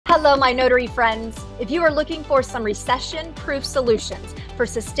Hello, my notary friends. If you are looking for some recession-proof solutions for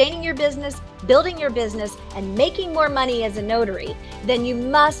sustaining your business, building your business, and making more money as a notary, then you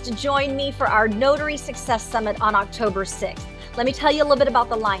must join me for our Notary Success Summit on October 6th. Let me tell you a little bit about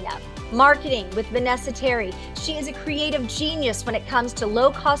the lineup. Marketing with Vanessa Terry. She is a creative genius when it comes to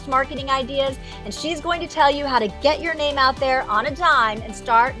low-cost marketing ideas, and she's going to tell you how to get your name out there on a dime and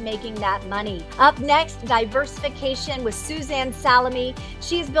start making that money. Up next, diversification with Suzanne Salami.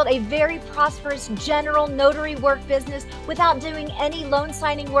 She's built a very prosperous general notary work business without doing any loan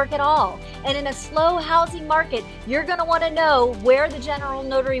signing work at all. And in a slow housing market, you're going to want to know where the general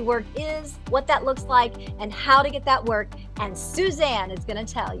notary work is, what that looks like, and how to get that work. And Suzanne is going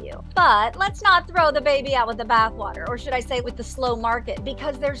to tell you. But let's not throw the baby out with the bathwater, or should I say with the slow market,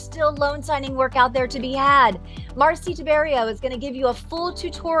 because there's still loan signing work out there to be had. Marcy Tiberio is going to give you a full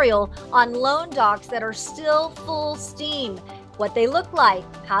tutorial on loan docs that are still full steam, what they look like,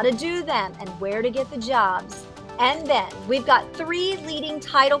 how to do them, and where to get the jobs. And then we've got 3 leading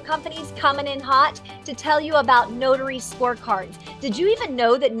title companies coming in hot to tell you about notary scorecards. Did you even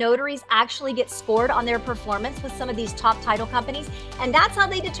know that notaries actually get scored on their performance with some of these top title companies? And that's how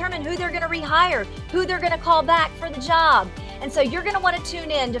they determine who they're going to rehire, who they're going to call back for the job. And so you're going to want to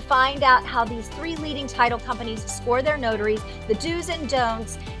tune in to find out how these 3 leading title companies score their notaries, the do's and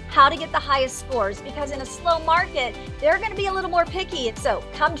don'ts, how to get the highest scores, because in a slow market, they're going to be a little more picky. So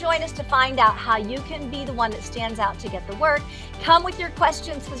come join us to find out how you can be the one that stands out to get the work. Come with your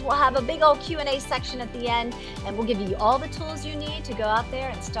questions, because we'll have a big old Q&A section at the end, and we'll give you all the tools you need to go out there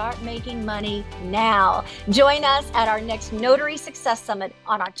and start making money now. Join us at our next Notary Success Summit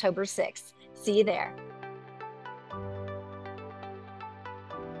on October 6th. See you there.